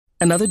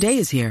Another day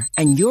is here,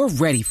 and you're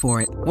ready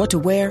for it. What to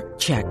wear?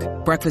 Check.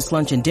 Breakfast,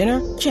 lunch, and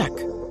dinner? Check.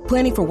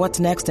 Planning for what's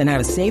next and how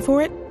to save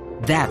for it?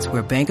 That's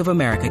where Bank of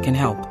America can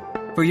help.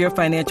 For your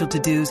financial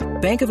to-dos,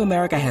 Bank of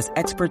America has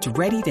experts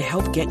ready to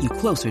help get you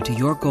closer to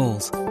your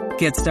goals.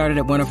 Get started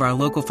at one of our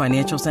local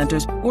financial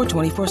centers or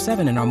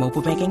 24/7 in our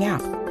mobile banking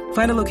app.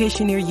 Find a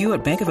location near you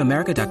at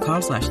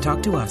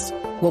bankofamerica.com/talktous.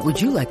 What would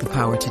you like the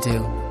power to do?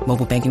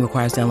 Mobile banking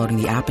requires downloading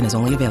the app and is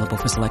only available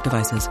for select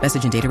devices.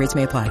 Message and data rates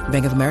may apply.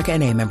 Bank of America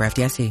N.A., member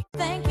FDIC.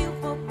 Thank you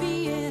for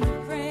being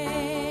a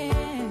friend.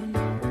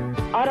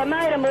 I'd have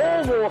made them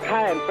all walk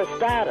home, for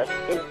starters,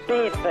 in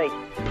bare feet.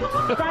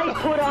 They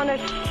put on a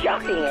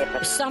shocking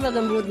effort. Some of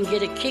them wouldn't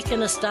get a kick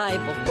in a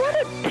stable.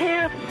 What a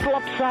pair of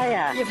flops they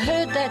are. You've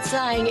heard that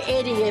saying,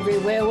 Eddie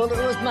everywhere. Well,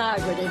 it was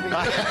Margaret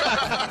everywhere.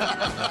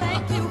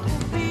 Thank you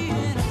for being a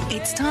friend.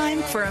 It's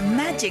time for a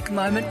magic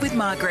moment with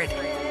Margaret.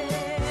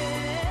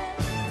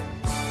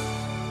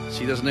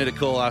 She doesn't need to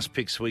call us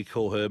picks, we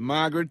call her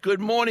Margaret. Good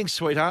morning,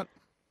 sweetheart.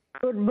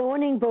 Good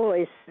morning,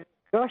 boys.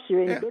 Gosh,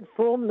 you're in good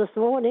form this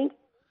morning.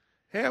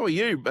 How are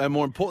you?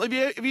 More importantly,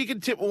 if you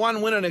could tip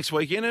one winner next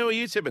weekend, who are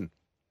you tipping?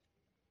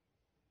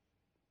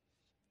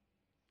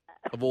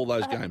 Of all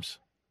those games.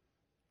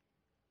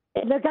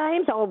 The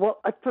games, what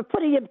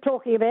are you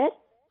talking about?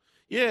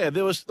 Yeah,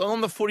 there was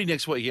on the footy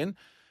next weekend.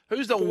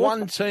 Who's the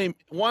one team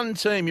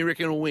you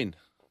reckon will win?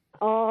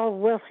 Oh,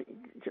 well,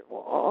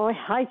 I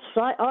hate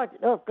saying,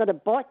 I've got to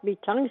bite my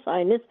tongue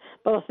saying this,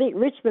 but I think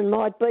Richmond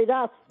might beat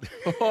us.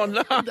 Oh,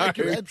 no. That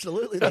could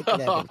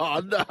happen.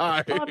 Oh,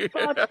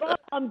 no.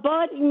 I'm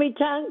biting my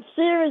tongue,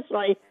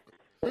 seriously.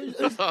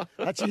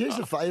 Actually, who's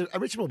the favourite?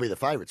 Richmond will be the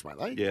favourites, won't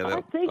they? Yeah,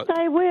 I think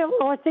they will.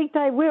 I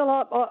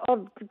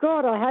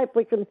God, I hope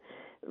we can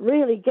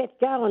really get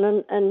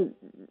going and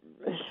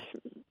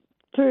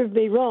prove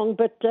me wrong,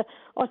 but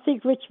I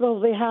think Richmond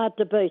will be hard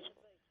to beat.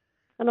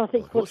 And I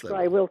think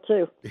Footscray will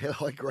too. Yeah,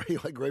 I agree.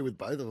 I agree with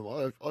both of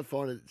them. I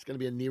find it's going to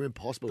be a near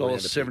impossible.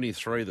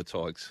 $1.73 the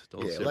Tigers.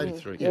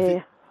 $1.73.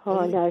 Yeah,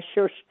 I know.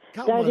 Shush.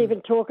 Don't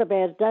even talk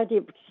about it. Don't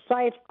even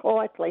say it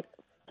quietly.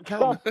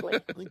 Softly.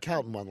 I think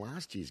Carlton won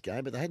last year's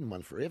game, but they hadn't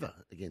won forever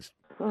against.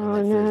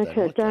 Oh no!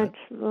 Don't.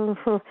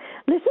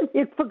 Listen,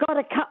 you forgot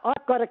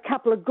I've got a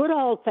couple of good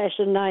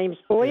old-fashioned names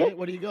for you.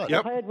 What do you got?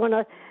 Yep. I heard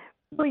one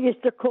we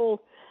used to call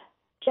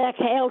Jack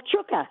Hale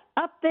Chooker.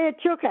 Up there,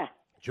 Chooker.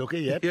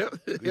 Chooker, yep. Yep.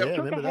 Yeah,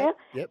 remember that?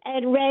 Yep.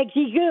 And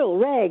Ragsy Girl,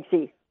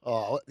 Ragsy.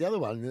 Oh, the other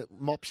one,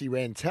 Mopsy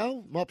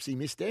Rantel. Mopsy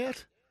missed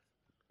out.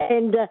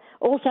 And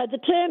also the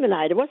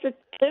Terminator. What's it?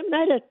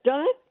 Terminator,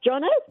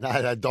 Jono?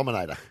 No,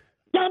 Dominator.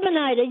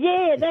 Dominator,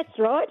 yeah, that's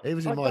right. He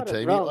was in my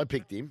team. I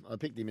picked him. I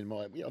picked him in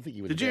my. I think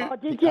he was. Did you? Oh,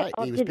 did you? I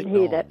didn't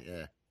hear that.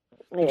 Yeah.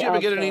 Did you ever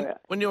get any,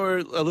 when you were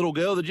a little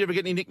girl, did you ever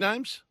get any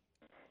nicknames?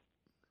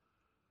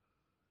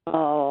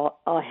 Oh,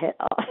 I had.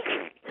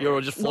 You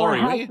were just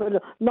flooring, weren't you?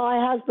 My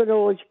husband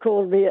always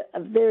called me a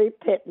very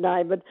pet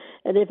name, and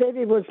if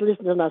everyone's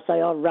listening, I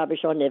say, "Oh,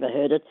 rubbish! I never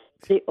heard it."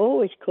 He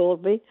always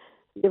called me.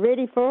 You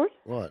ready for it?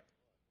 What?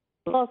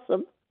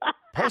 Blossom.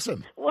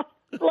 Possum. What?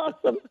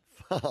 Blossom.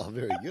 Oh,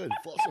 very good.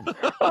 Blossom.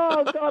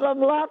 Oh God,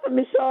 I'm laughing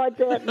my sides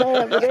out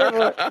now.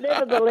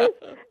 But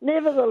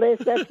nevertheless,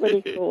 that's what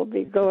he called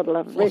me. God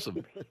love him.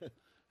 Blossom.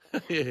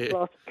 Yeah.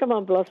 Blossom. Come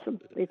on,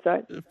 Blossom. It's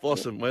right.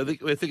 Blossom. We're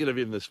thinking of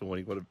him this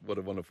morning. What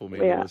a wonderful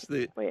man We he are. was.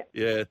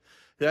 Yeah.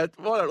 Yeah.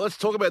 Well, let's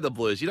talk about the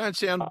Blues. You don't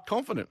sound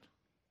confident.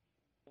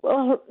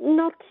 Well,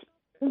 not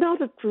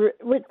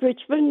with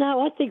Richmond.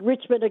 No, I think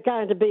Richmond are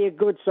going to be a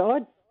good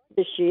side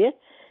this year,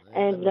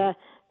 and I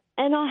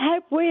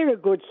hope we're a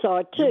good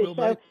side too.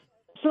 So as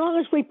long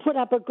as we put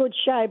up a good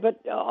show, but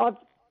I've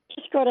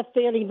just got a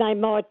feeling they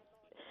might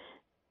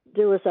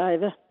do us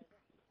over.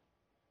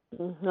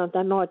 No,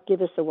 they might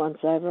give us a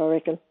once-over, I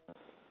reckon.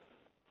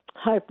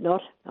 Hope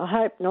not. I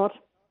hope not.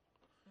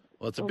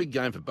 Well, it's a big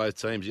game for both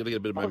teams. You've got to get a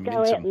bit of I'll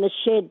momentum. go out in the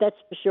shed, that's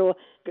for sure.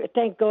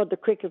 Thank God the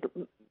cricket...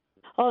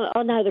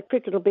 I know the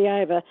cricket will be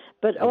over,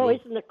 but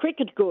isn't the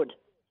cricket good?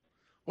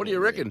 What do you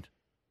reckon?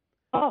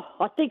 Oh,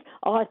 I think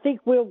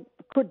we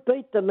could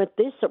beat them at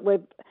this.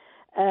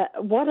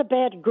 What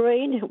about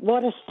Green?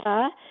 What a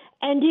star!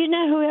 And do you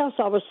know who else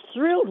I was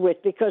thrilled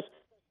with? Because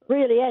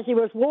really, as he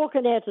was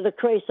walking out to the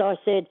crease, I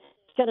said,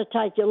 it's going to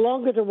take you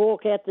longer to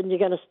walk out than you're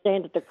going to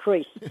stand at the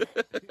crease.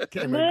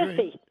 Murphy.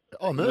 Green.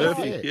 Oh,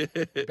 Murphy.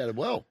 Yeah. Batted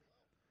well.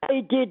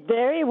 He did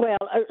very well.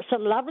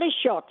 Some lovely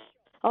shots.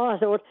 Oh, I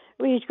thought,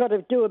 he's got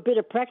to do a bit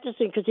of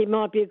practicing because he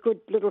might be a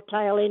good little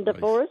tail ender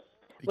for us.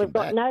 We've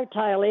got no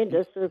tail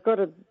enders, so we've got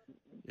to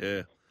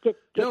get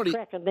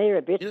cracking there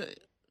a bit.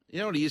 You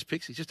know what he is,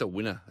 Pix? He's just a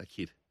winner, that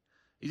kid.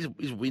 He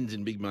just wins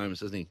in big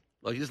moments, doesn't he?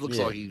 Like, he just looks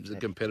like he's a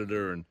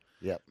competitor and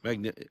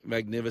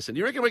magnificent.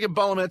 You reckon we can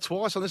bowl him out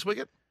twice on this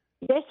wicket?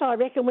 Yes, I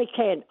reckon we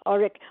can. Oh,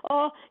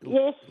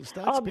 yes.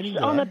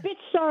 I'm a bit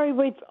sorry.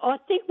 I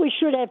think we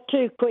should have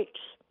two quicks.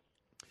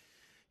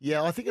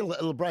 Yeah, I think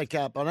it'll break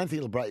up. I don't think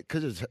it'll break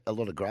because there's a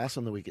lot of grass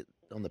on the wicket,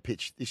 on the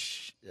pitch. The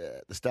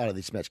start of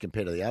this match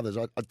compared to the others,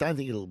 I don't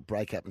think it'll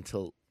break up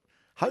until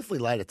hopefully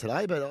later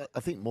today. But I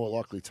think more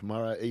likely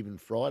tomorrow, even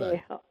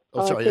Friday. Yeah,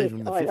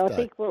 even the fifth day. I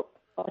think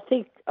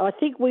I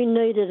think we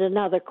needed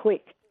another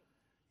quick.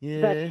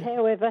 Yeah. But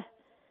however,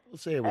 We'll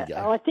see how we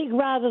go. I think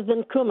rather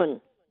than Cummin,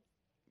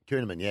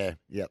 Kuhneman, yeah.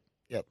 Yep.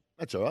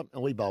 That's all right.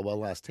 And we bowled well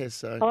last test,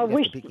 so I we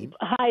wish have to pick him.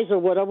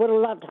 Hazelwood. I would have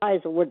loved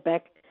Hazelwood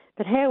back.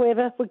 But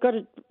however, we've got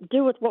to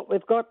do with what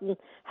we've got and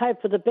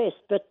hope for the best.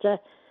 But,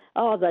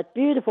 that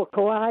beautiful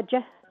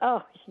Kawaja.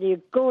 Oh, isn't he a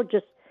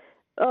gorgeous,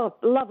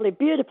 lovely,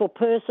 beautiful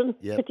person.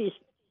 Yep.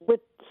 I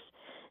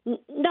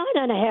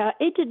don't know how.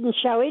 He didn't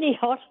show any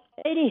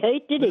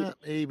heat, did he? No,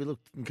 he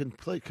looked in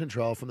complete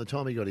control from the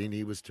time he got in.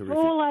 He was terrific.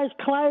 All those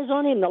clothes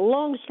on him, the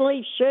long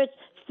sleeve shirts,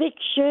 thick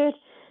shirt,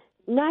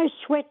 no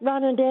sweat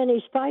running down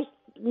his face,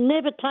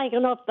 never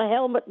taken off the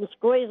helmet and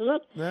squeezing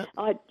it. No.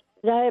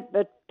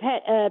 But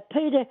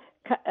Peter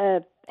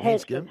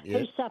Hanscom, yeah.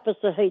 he suffers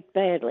the heat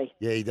badly.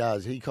 Yeah, he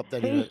does. He copped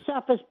that He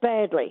suffers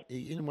badly.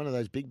 in one of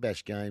those Big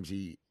Bash games.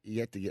 He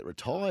had to get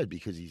retired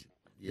because he's.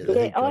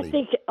 Yeah, I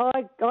think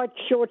I'd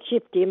short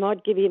shift him.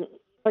 I'd give him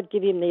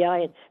the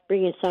A and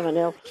bring in someone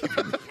else.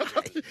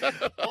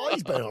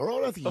 He's been all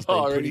right. I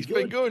think He's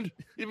been good.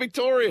 He's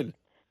Victorian.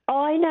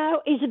 I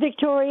know he's a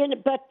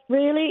Victorian, but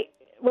really,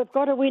 we've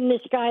got to win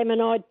this game,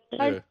 and I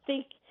don't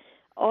think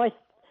I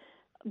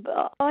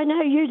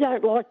know you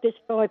don't like this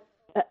guy,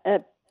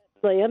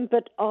 Liam,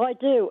 but I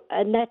do,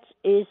 and that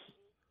is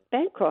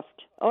Bancroft.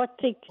 I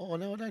think. Oh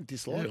no, I don't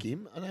dislike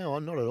him. I know,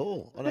 I'm not at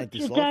all. I don't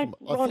you dislike don't him.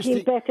 want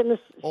him back in the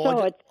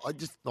side.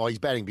 He's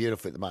batting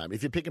beautifully at the moment.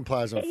 If you're picking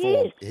players on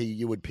form,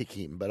 you would pick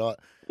him. But I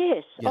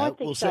think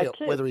we'll see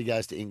too. whether he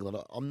goes to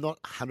England. I'm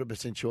not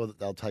 100% sure that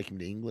they'll take him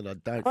to England. I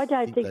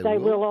don't think they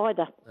will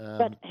either.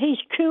 But he's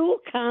cool,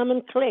 calm,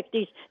 and collect.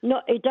 He's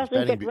not. He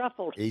doesn't get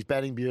ruffled. He's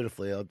batting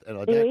beautifully, and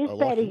I He is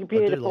like batting him.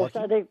 beautiful. Like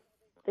so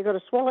they've got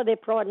to swallow their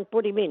pride and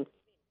put him in.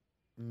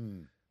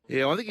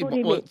 Yeah, I think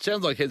it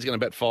sounds like Head's going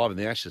to bat 5 in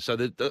the Ashes. So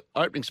the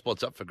opening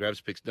spot's up for grabs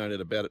picks, no doubt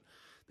about it.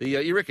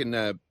 You reckon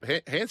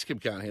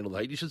Hanscom can't handle the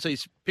heat? You should see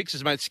picks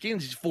his mate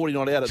Skins. He's 40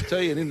 not out at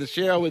tea and in the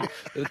shower with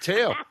a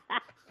towel.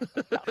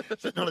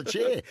 Is that not a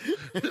chair?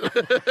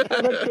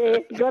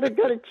 Got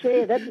a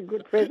chair. That's a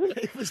good present.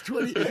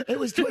 It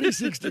was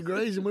 26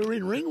 degrees and we were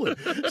in Ringwood.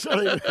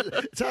 So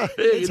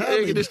it's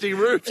air conditioning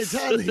roofs. It's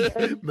hardly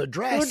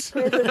Madras.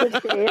 Good present,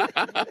 a chair.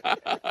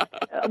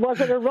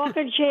 Was it a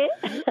rocking chair?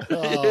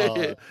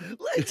 Oh,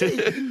 Letty,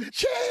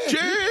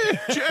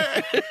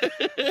 chair.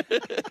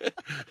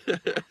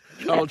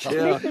 Cold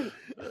shower. Listen,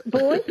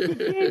 boys, did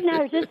you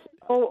notice,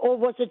 or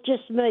was it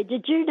just me?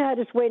 Did you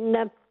notice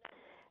when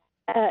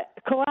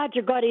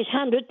Kawaja got his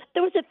 100,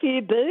 there was a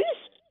few boos?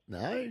 No,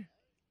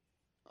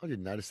 I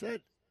didn't notice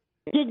that.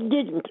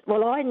 Didn't.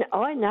 Well,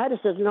 I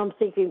noticed it, and I'm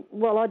thinking,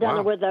 well, I don't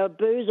know whether they were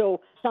boos or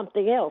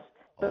something else.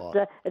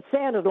 But it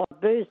sounded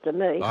like booze to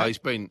me.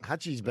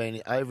 Hutchie's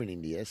been over in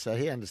India, so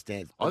he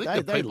understands. I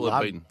think people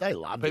have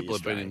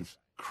been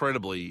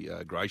incredibly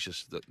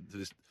gracious.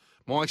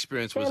 My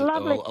experience was a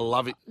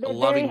loving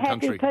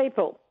country. Happy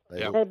people.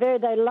 Yep.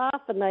 They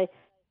laugh and they're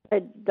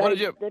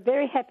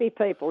very happy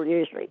people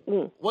usually.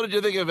 What did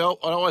you think of? I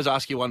always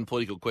ask you one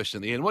political question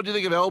at the end. What do you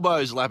think of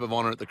Elbow's lap of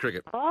honour at the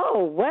cricket?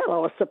 Oh well, I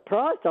was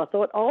surprised. I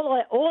thought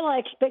all I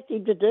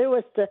expected him to do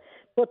was to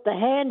put the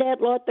hand out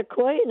like the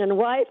Queen and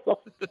wave like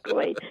the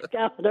Queen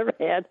going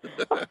around.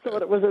 I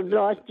thought it was a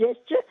nice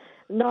gesture.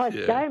 Nice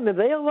game,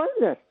 Mobile,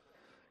 wasn't it?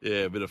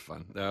 Yeah, a bit of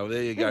fun. No,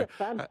 there you go.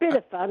 Bit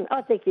of fun.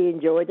 I think he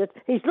enjoyed it.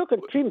 He's looking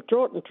trim,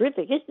 taut and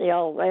terrific, isn't he,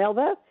 old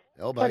Elbow?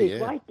 Got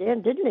his weight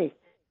down, didn't he?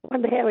 I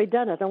wonder how he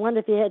done it. I wonder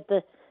if he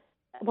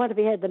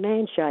had the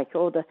man shake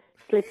or the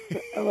slip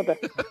or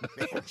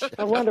the.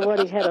 I wonder what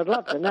he had. I'd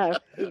love to know.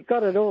 He's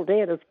got it all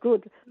down. It's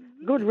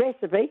good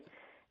recipe.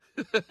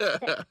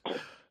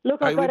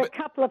 Look, I've got a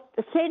couple of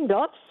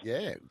send-offs.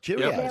 Yeah,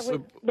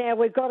 cheerios. Now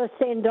we've got a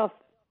send-off.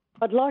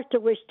 I'd like to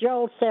wish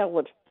Joel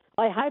Selwood.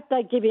 I hope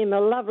they give him a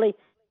lovely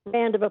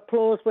round of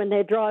applause when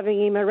they're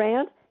driving him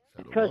around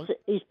because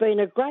he's been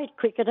a great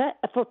cricketer,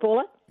 a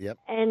footballer. Yep.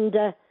 And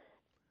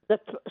the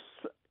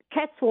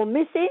Cats will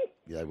miss him.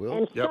 Yeah, they will.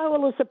 And so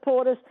will the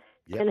supporters.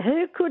 Yep. And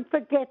who could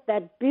forget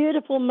that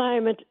beautiful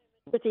moment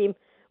with him,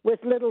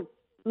 with little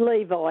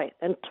Levi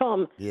and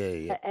Tom.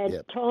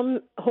 Tom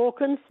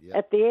Hawkins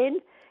at the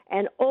end.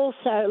 And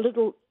also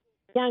little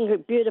young,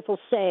 beautiful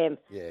Sam.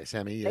 Yeah,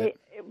 Sammy, yeah.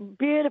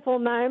 Beautiful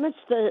moments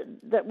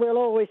that we'll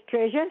always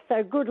treasure.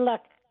 So good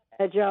luck,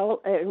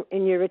 Joel,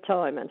 in your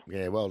retirement.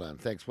 Yeah, well done.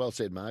 Thanks. Well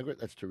said, Margaret.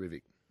 That's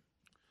terrific.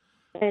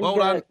 And, well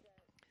done.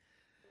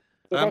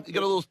 You got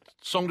a little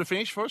song to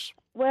finish for us?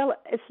 Well,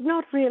 it's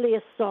not really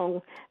a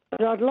song,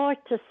 but I'd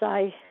like to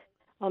say,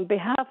 on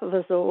behalf of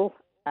us all,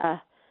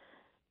 a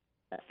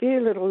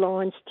few little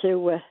lines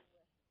to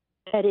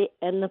Paddy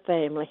and the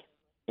family,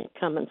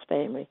 Cummins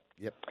family.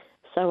 Yep.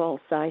 So I'll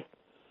say,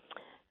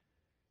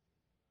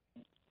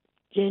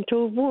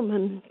 gentle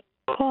woman,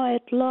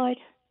 quiet light,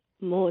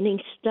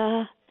 morning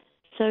star,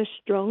 so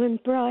strong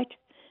and bright,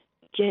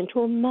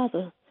 gentle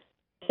mother,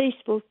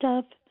 peaceful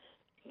dove,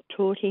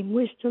 taught him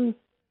wisdom,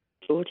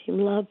 taught him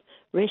love,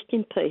 rest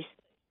in peace.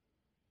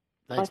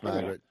 Thanks,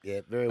 Margaret.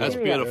 Yeah, very well.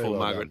 That's beautiful, well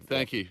Margaret. done.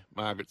 Thank you,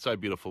 Margaret. So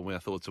beautiful. Our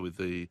thoughts are with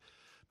the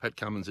Pat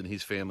Cummins and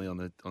his family on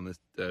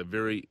the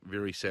very,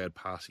 very sad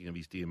passing of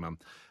his dear mum.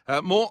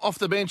 More Off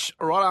the Bench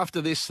right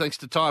after this, thanks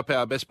to Tyre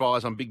Power. Best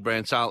Buys on Big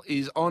Brand Sale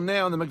is on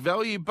now in the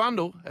McValue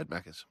bundle at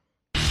Macca's.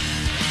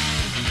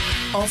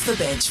 Off the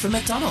Bench from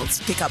McDonald's.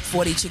 Pick up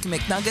 40 Chicken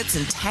McNuggets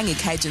and tangy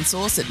Cajun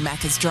sauce at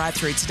Macca's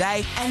drive-thru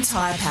today. And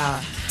Tyre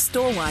Power.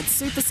 Store-wide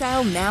super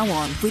sale now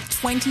on with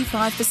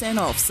 25%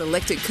 off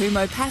selected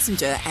Kumho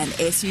passenger and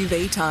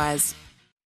SUV tyres.